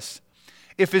Jesus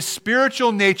if his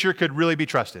spiritual nature could really be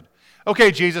trusted. Okay,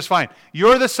 Jesus, fine.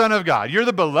 You're the Son of God. You're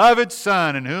the beloved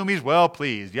Son in whom He's well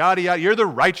pleased. Yada, yada. You're the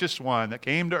righteous one that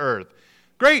came to earth.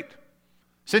 Great.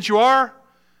 Since you are,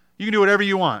 you can do whatever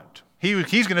you want.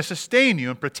 He's going to sustain you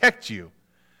and protect you.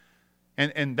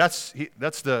 And that's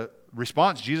the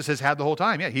response Jesus has had the whole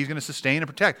time. Yeah, He's going to sustain and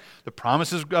protect. The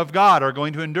promises of God are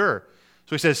going to endure.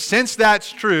 So He says, since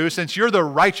that's true, since you're the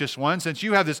righteous one, since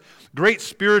you have this great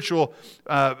spiritual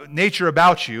nature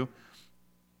about you,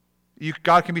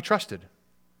 God can be trusted.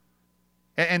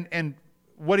 And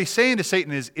what He's saying to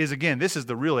Satan is again, this is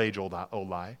the real age-old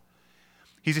lie.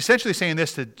 He's essentially saying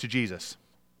this to Jesus.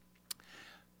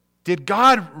 Did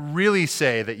God really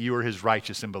say that you were His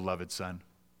righteous and beloved Son?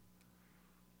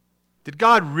 Did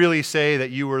God really say that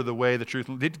you were the way, the truth?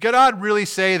 Did God really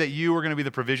say that you were going to be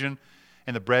the provision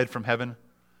and the bread from heaven?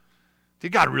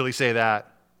 Did God really say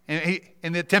that?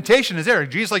 And the temptation is there.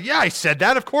 Jesus is like, yeah, He said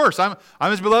that, of course. I'm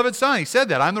His beloved Son. He said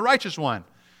that. I'm the righteous one.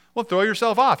 Well, throw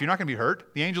yourself off. You're not going to be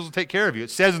hurt. The angels will take care of you. It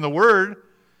says in the Word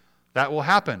that will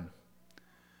happen.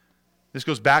 This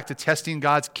goes back to testing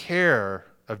God's care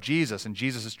of Jesus and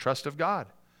Jesus' trust of God.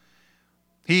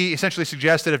 He essentially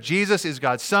suggests that if Jesus is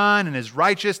God's Son and is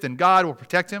righteous, then God will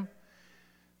protect Him.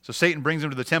 So Satan brings Him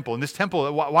to the temple. And this temple,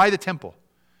 why the temple?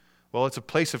 Well, it's a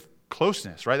place of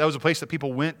closeness, right? That was a place that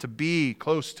people went to be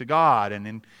close to God and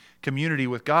in community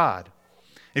with God.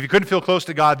 If you couldn't feel close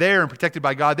to God there and protected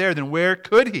by God there, then where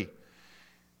could He? He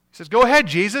says, go ahead,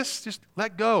 Jesus. Just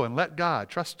let go and let God.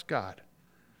 Trust God.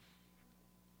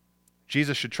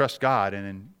 Jesus should trust God,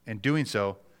 and in doing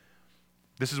so,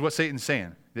 this is what Satan's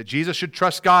saying, that Jesus should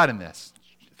trust God in this.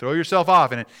 Throw yourself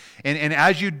off. And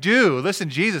as you do, listen,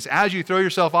 Jesus, as you throw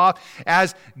yourself off,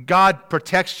 as God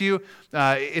protects you,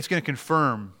 it's going to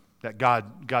confirm that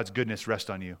God's goodness rests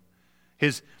on you.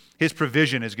 His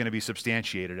provision is going to be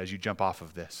substantiated as you jump off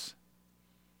of this.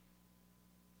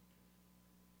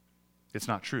 It's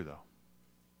not true, though.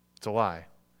 It's a lie.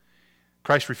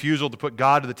 Christ's refusal to put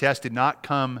God to the test did not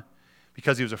come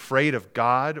because He was afraid of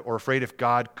God or afraid if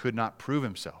God could not prove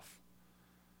Himself.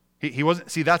 He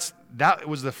wasn't, see, that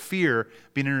was the fear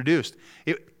being introduced.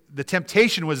 The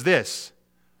temptation was this,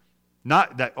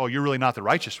 not that, oh, you're really not the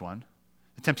righteous one.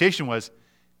 The temptation was,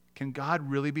 can God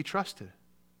really be trusted?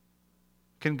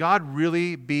 Can God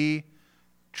really be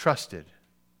trusted?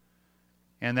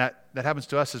 And that happens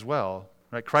to us as well.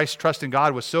 Right? Christ's trust in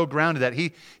God was so grounded that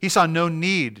he saw no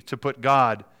need to put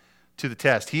God to the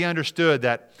test. He understood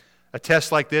that a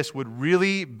test like this would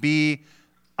really be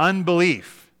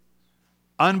unbelief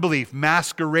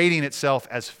masquerading itself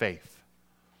as faith.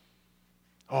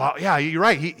 Oh, yeah, you're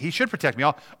right. He should protect me.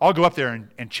 I'll go up there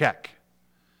and check.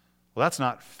 Well, that's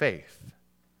not faith.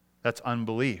 That's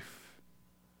unbelief.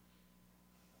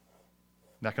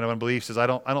 That kind of unbelief says, I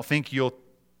don't think you'll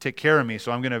take care of me,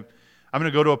 so I'm going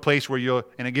to go to a place where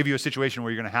and I give you a situation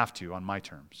where you're going to have to on my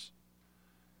terms.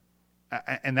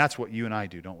 And that's what you and I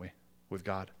do, don't we, with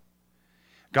God?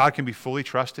 God can be fully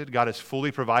trusted. God has fully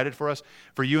provided for us.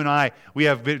 For you and I, we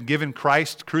have been given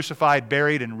Christ, crucified,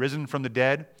 buried, and risen from the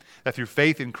dead. That through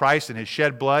faith in Christ and His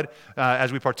shed blood,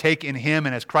 as we partake in Him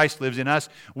and as Christ lives in us,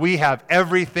 we have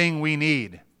everything we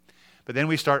need. But then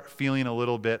we start feeling a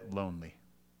little bit lonely.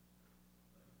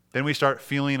 Then we start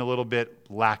feeling a little bit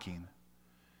lacking. And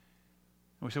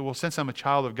we say, well, since I'm a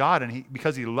child of God and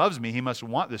because He loves me, He must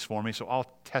want this for me, so I'll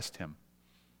test Him.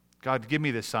 God, give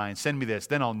me this sign. Send me this.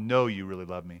 Then I'll know you really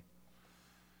love me.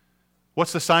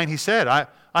 What's the sign he said?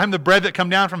 I'm the bread that come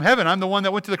down from heaven. I'm the one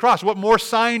that went to the cross. What more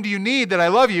sign do you need that I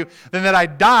love you than that I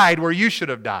died where you should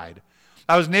have died?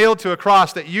 I was nailed to a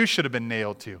cross that you should have been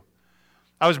nailed to.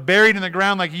 I was buried in the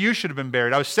ground like you should have been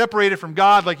buried. I was separated from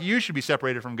God like you should be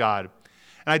separated from God.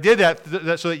 And I did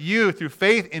that so that you, through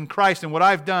faith in Christ and what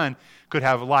I've done, could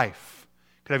have life,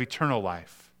 could have eternal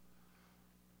life,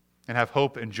 and have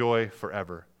hope and joy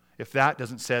forever. If that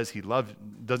doesn't say he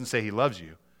loves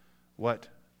you, what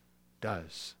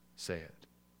does say it?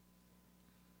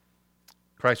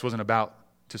 Christ wasn't about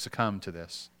to succumb to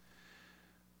this.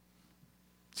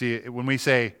 See, when we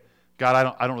say,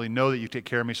 God, I don't really know that you take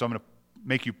care of me, so I'm going to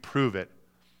make you prove it,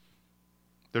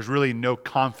 there's really no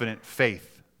confident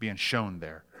faith being shown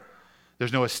there.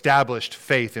 There's no established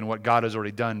faith in what God has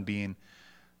already done being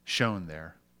shown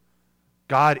there.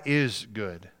 God is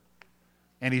good,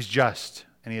 and he's just,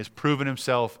 and he has proven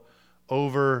himself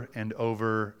over and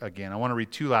over again. I want to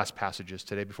read two last passages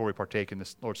today before we partake in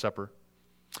this Lord's Supper.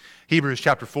 Hebrews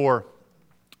chapter 4,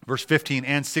 verse 15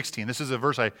 and 16. This is a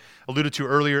verse I alluded to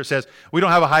earlier. It says, we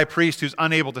don't have a high priest who's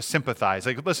unable to sympathize.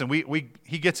 Like, listen,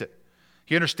 he gets it.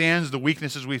 He understands the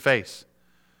weaknesses we face.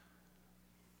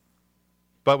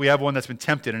 But we have one that's been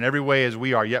tempted in every way as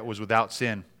we are, yet was without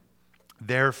sin.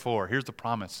 Therefore, here's the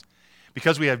promise.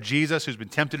 Because we have Jesus who's been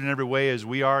tempted in every way as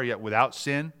we are, yet without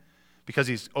sin, because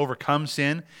he's overcome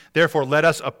sin, therefore let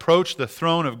us approach the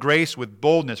throne of grace with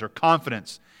boldness or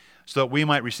confidence, so that we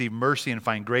might receive mercy and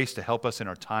find grace to help us in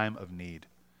our time of need.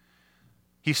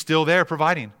 He's still there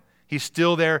providing. He's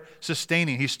still there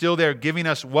sustaining. He's still there giving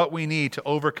us what we need to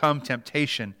overcome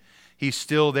temptation. He's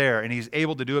still there, and he's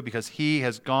able to do it because he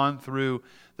has gone through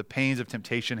the pains of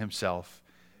temptation himself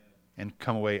and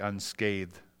come away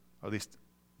unscathed, or at least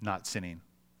not sinning.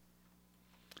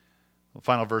 The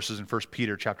final verses in 1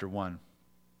 Peter chapter 1.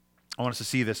 I want us to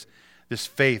see this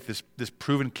faith, this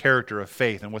proven character of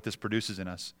faith and what this produces in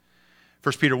us.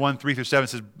 1 Peter 1, 3 through 7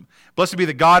 says, Blessed be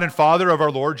the God and Father of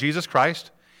our Lord Jesus Christ.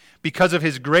 Because of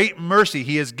his great mercy,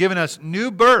 he has given us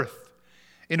new birth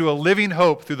into a living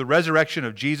hope through the resurrection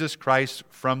of Jesus Christ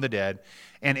from the dead,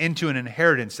 and into an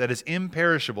inheritance that is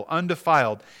imperishable,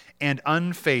 undefiled, and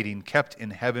unfading, kept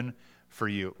in heaven for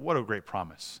you. What a great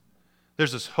promise.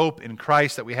 There's this hope in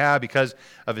Christ that we have because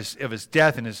of his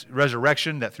death and his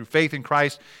resurrection, that through faith in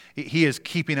Christ, he is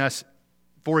keeping us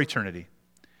for eternity.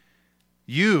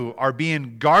 You are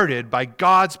being guarded by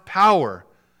God's power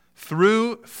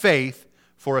through faith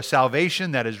for a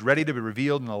salvation that is ready to be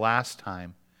revealed in the last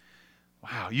time.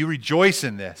 Wow, you rejoice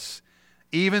in this,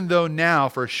 even though now,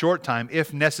 for a short time,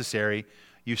 if necessary,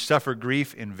 you suffer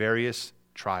grief in various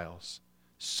trials,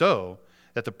 so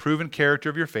that the proven character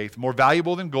of your faith, more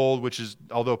valuable than gold, which is,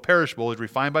 although perishable, is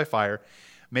refined by fire,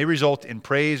 may result in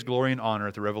praise, glory, and honor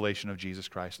at the revelation of Jesus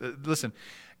Christ. Listen,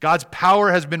 God's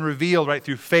power has been revealed right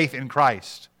through faith in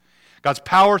Christ. God's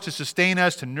power to sustain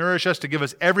us, to nourish us, to give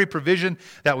us every provision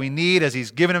that we need as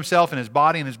he's given himself in his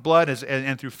body and his blood,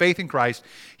 and through faith in Christ,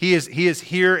 he is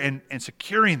here and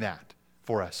securing that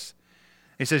for us.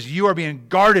 He says, you are being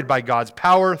guarded by God's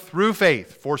power through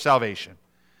faith for salvation.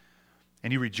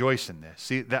 And you rejoice in this.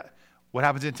 See, that what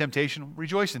happens in temptation?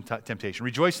 Rejoice in temptation.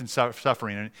 Rejoice in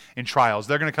suffering and in trials.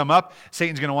 They're going to come up.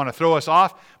 Satan's going to want to throw us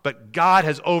off. But God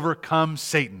has overcome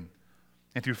Satan.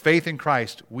 And through faith in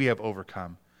Christ, we have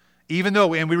overcome.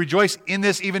 And we rejoice in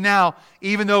this even now,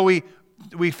 even though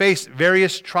we face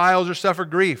various trials or suffer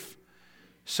grief,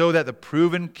 so that the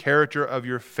proven character of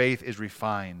your faith is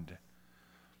refined.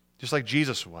 Just like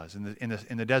Jesus was in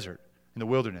the desert, in the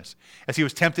wilderness. As he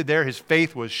was tempted there, his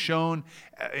faith was shown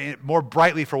more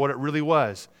brightly for what it really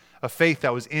was. A faith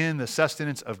that was in the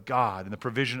sustenance of God and the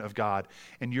provision of God.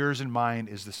 And yours and mine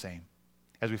is the same.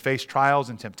 As we face trials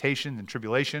and temptation and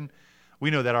tribulation, we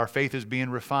know that our faith is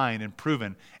being refined and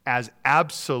proven as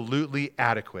absolutely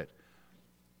adequate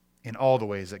in all the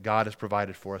ways that God has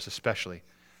provided for us, especially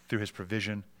through his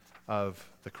provision of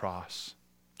the cross.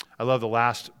 I love the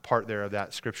last part there of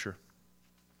that scripture.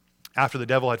 After the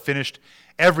devil had finished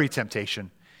every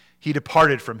temptation, he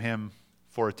departed from him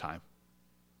for a time.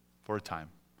 For a time.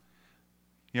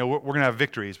 You know, we're going to have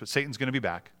victories, but Satan's going to be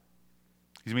back.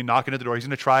 He's going to be knocking at the door. He's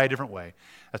going to try a different way.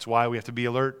 That's why we have to be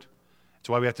alert. That's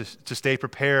why we have to stay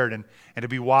prepared and to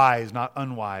be wise, not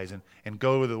unwise, and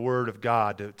go with the Word of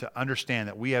God to understand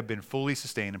that we have been fully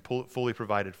sustained and fully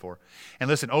provided for. And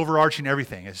listen, overarching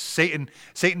everything, as Satan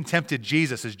tempted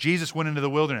Jesus, as Jesus went into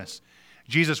the wilderness,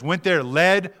 Jesus went there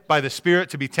led by the Spirit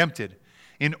to be tempted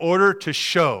in order to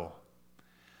show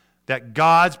that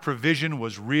God's provision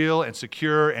was real and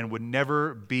secure and would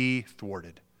never be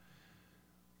thwarted.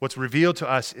 What's revealed to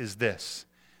us is this,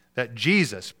 that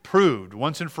Jesus proved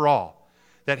once and for all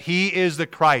that he is the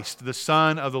Christ, the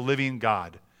Son of the living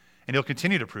God. And he'll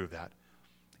continue to prove that.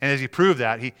 And as he proved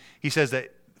that, he says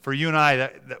that for you and I,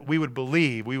 that we would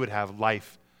believe, we would have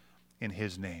life in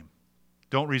his name.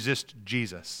 Don't resist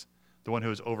Jesus, the one who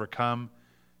has overcome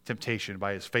temptation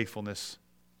by his faithfulness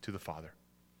to the Father.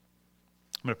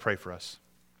 I'm going to pray for us.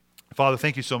 Father,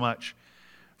 thank you so much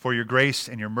for your grace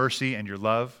and your mercy and your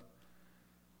love.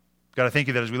 God, I thank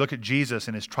you that as we look at Jesus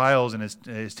and his trials and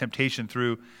his temptation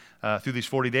through these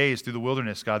 40 days, through the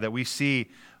wilderness, God, that we see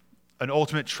an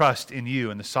ultimate trust in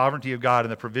you and the sovereignty of God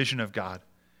and the provision of God.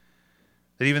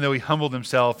 That even though he humbled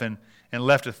himself and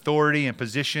left authority and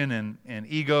position and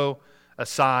ego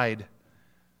aside,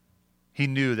 he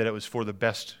knew that it was for the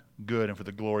best good and for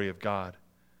the glory of God.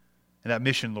 And that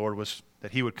mission, Lord, was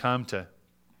that he would come to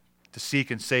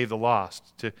seek and save the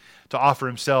lost, to offer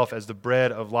himself as the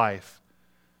bread of life,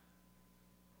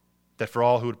 that for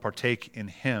all who would partake in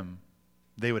him,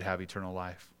 they would have eternal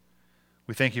life.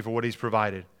 We thank you for what he's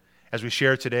provided. As we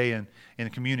share today in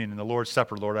communion, in the Lord's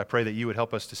Supper, Lord, I pray that you would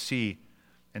help us to see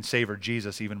and savor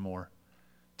Jesus even more.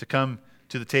 To come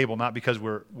to the table not because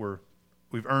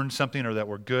we've earned something or that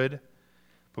we're good,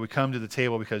 but we come to the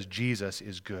table because Jesus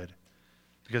is good,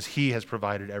 because he has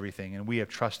provided everything, and we have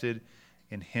trusted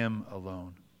in him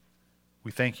alone.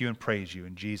 We thank you and praise you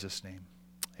in Jesus' name.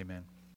 Amen.